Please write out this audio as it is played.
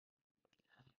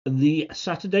The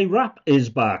Saturday wrap is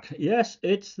back. Yes,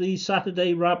 it's the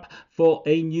Saturday wrap for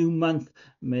a new month,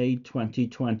 May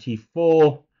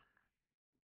 2024.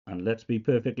 And let's be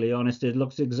perfectly honest, it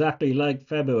looks exactly like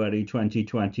February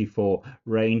 2024.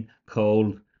 Rain,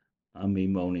 cold, and me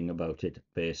moaning about it,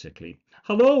 basically.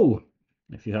 Hello!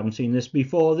 If you haven't seen this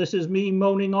before, this is me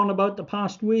moaning on about the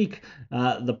past week,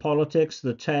 the politics,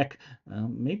 the tech,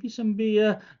 maybe some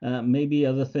beer, maybe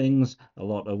other things, a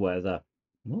lot of weather.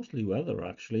 Mostly weather,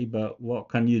 actually, but what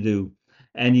can you do?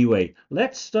 Anyway,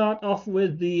 let's start off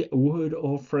with the word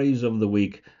or phrase of the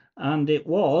week. And it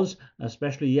was,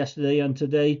 especially yesterday and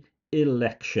today,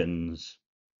 elections.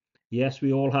 Yes,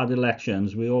 we all had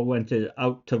elections. We all went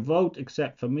out to vote,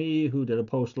 except for me, who did a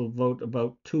postal vote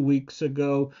about 2 weeks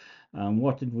ago.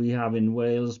 What did we have in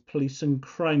Wales? Police and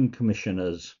crime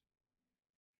commissioners.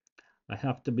 I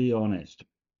have to be honest.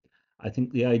 I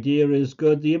think the idea is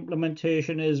good, the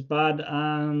implementation is bad,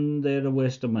 and they're a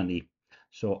waste of money.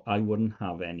 So I wouldn't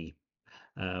have any.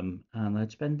 And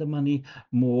I'd spend the money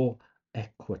more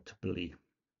equitably.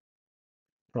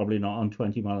 Probably not on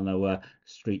 20-mile-an-hour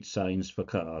street signs for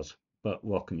cars, but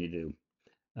what can you do?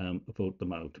 Vote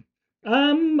them out.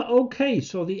 Okay,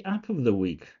 so the app of the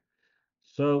week.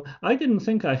 So I didn't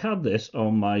think I had this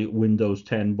on my Windows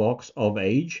 10 box of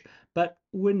age, but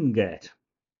Winget.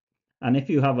 And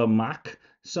if you have a Mac,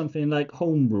 something like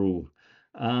Homebrew.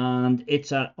 And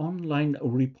it's an online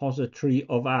repository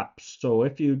of apps. So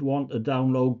if you'd want to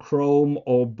download Chrome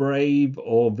or Brave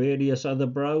or various other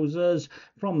browsers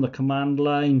from the command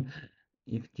line,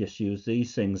 you can just use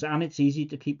these things, and it's easy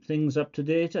to keep things up to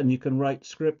date, and you can write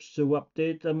scripts to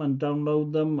update them and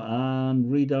download them and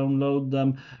re-download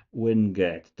them.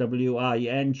 Winget,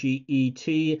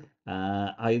 Winget,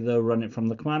 either run it from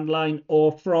the command line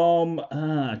or from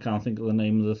I can't think of the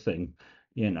name of the thing,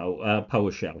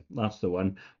 PowerShell, that's the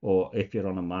one. Or if you're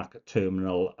on a Mac,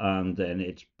 terminal, and then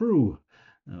it's Brew.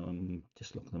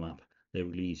 Just look them up, they're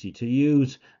really easy to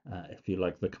use if you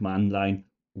like the command line,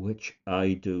 which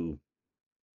I do.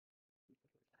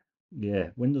 Yeah,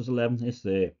 Windows 11 is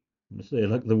there. It's there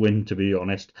like the wind, to be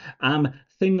honest.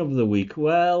 Thing of the week.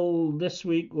 Well, this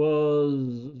week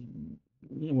was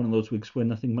one of those weeks where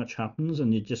nothing much happens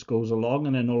and it just goes along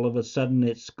and then all of a sudden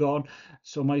it's gone.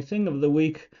 So my thing of the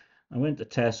week, I went to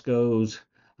Tesco's.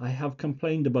 I have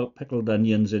complained about pickled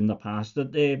onions in the past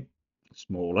that they're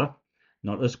smaller,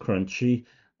 not as crunchy,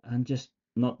 and just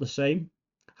not the same.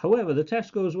 However, the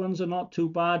Tesco's ones are not too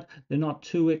bad. They're not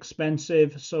too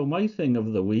expensive. So my thing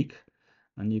of the week,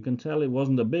 and you can tell it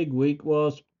wasn't a big week,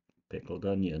 was pickled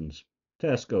onions.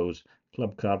 Tesco's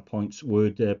club card points were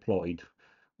deployed,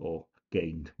 or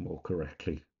gained more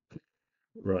correctly.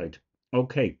 Right.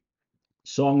 Okay.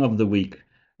 Song of the week.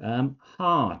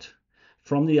 Heart.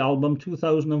 From the album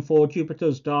 2004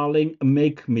 Jupiter's Darling,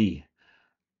 Make Me.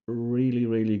 Really,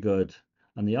 really good.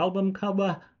 And the album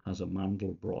cover has a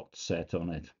Mandelbrot set on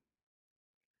it.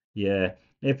 Yeah,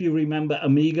 if you remember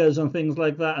Amigas and things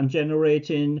like that and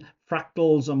generating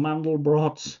fractals and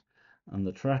Mandelbrots, and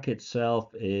the track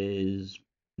itself is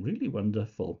really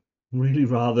wonderful, really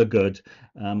rather good,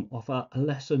 off a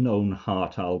lesser known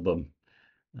Heart album.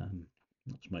 Um,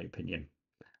 that's my opinion.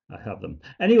 I have them.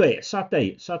 Anyway,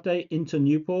 Saturday into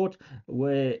Newport,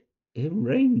 where it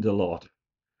rained a lot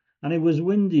and it was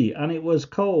windy and it was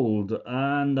cold,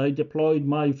 and I deployed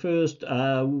my first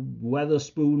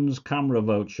Weatherspoons camera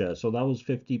voucher, so that was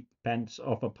 50 pence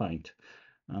off a pint,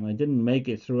 and I didn't make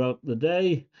it throughout the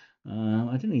day.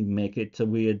 I didn't even make it to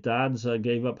Weird Dad's. I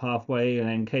gave up halfway and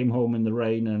then came home in the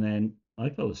rain and then I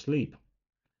fell asleep.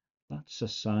 That's a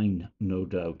sign, no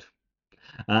doubt.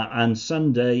 And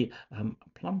Sunday,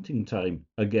 planting time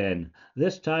again,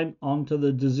 this time onto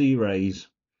the Desirees.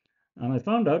 And I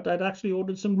found out I'd actually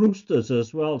ordered some roosters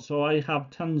as well, so I have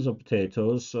tons of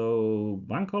potatoes. So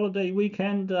bank holiday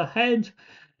weekend ahead,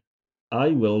 I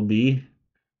will be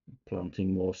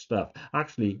planting more stuff.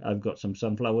 Actually, I've got some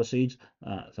sunflower seeds,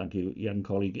 thank you, young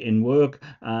colleague in work,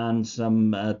 and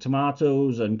some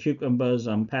tomatoes and cucumbers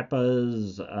and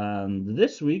peppers. And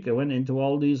this week I went into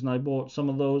Aldi's and I bought some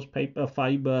of those paper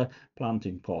fiber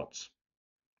planting pots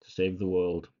to save the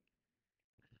world.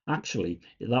 Actually,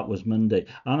 that was Monday,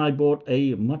 and I bought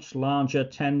a much larger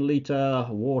 10-litre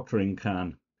watering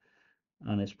can,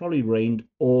 and it's probably rained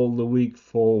all the week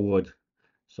forward,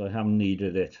 so I haven't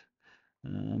needed it.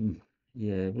 Um,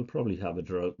 yeah, we'll probably have a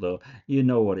drought though. You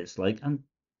know what it's like. And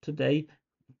today,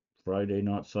 Friday,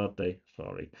 not Saturday,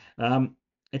 sorry.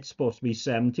 It's supposed to be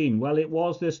 17. Well, it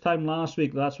was this time last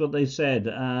week. That's what they said.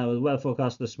 The weather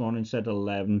forecast this morning said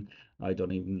 11. I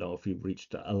don't even know if you've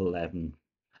reached 11.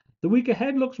 The week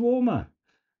ahead looks warmer,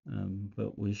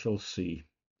 but we shall see.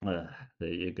 There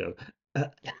you go. Uh,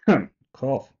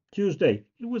 Cough. Tuesday.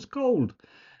 It was cold.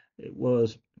 It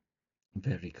was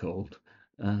very cold.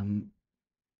 Um,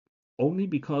 Only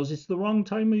because it's the wrong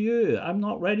time of year. I'm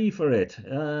not ready for it.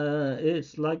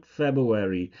 It's like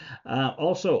February.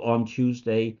 Also on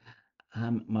Tuesday,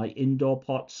 my indoor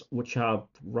pots, which have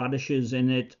radishes in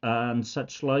it and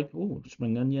such like, oh,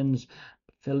 spring onions,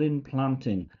 fill in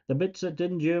planting. The bits that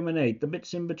didn't germinate, the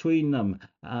bits in between them,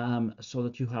 so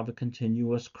that you have a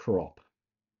continuous crop.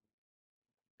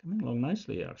 Coming along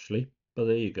nicely, actually. But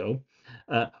there you go.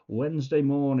 Wednesday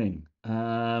morning.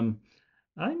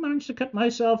 I managed to cut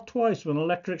myself twice with an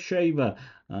electric shaver.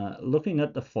 Looking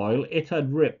at the foil, it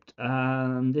had ripped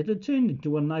and it had turned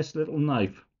into a nice little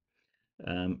knife.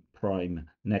 Prime,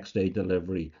 next day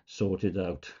delivery, sorted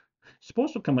out.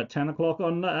 Supposed to come at 10 o'clock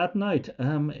on at night.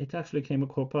 It actually came at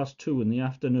 2:15 in the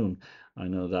afternoon. I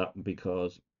know that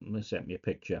because they sent me a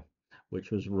picture,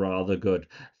 which was rather good.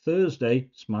 Thursday,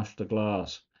 smashed the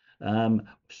glass.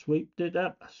 Swept it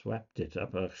up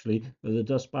actually with a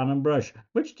dustpan and brush,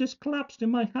 which just collapsed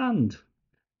in my hand.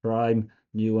 Prime,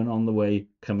 new one on the way,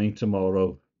 coming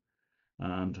tomorrow.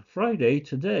 And Friday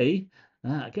today,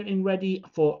 getting ready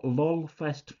for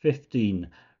LOLfest 15.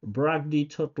 Bragdy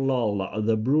Tut Lol,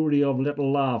 the brewery of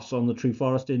little laughs on the Tree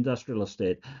Forest Industrial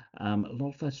Estate.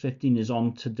 LOLfest 15 is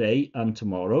on today and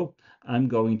tomorrow. I'm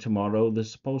going tomorrow. There's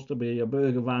supposed to be a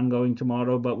burger van going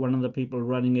tomorrow, but one of the people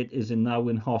running it is now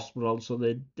in hospital, so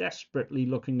they're desperately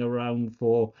looking around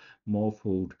for more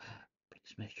food.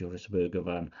 Please make sure it's a burger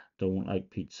van. Don't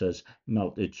like pizzas,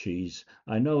 melted cheese.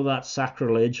 I know that's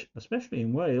sacrilege, especially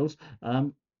in Wales.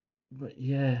 But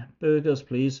yeah, burgers,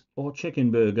 please, or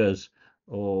chicken burgers,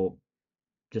 or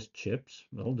just chips.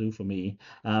 That'll do for me.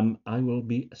 I will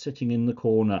be sitting in the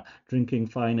corner, drinking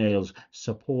fine ales,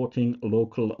 supporting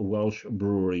local Welsh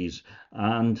breweries,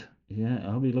 and yeah,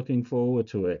 I'll be looking forward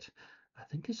to it. I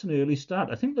think it's an early start.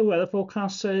 I think the weather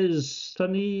forecast says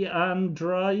sunny and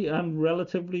dry and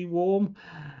relatively warm.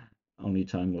 Only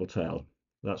time will tell.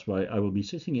 That's why I will be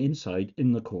sitting inside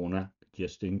in the corner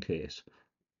just in case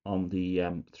on the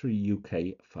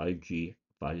 3UK 5G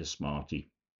via Smarty.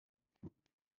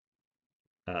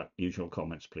 Usual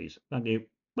comments, please. Thank you.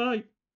 Bye.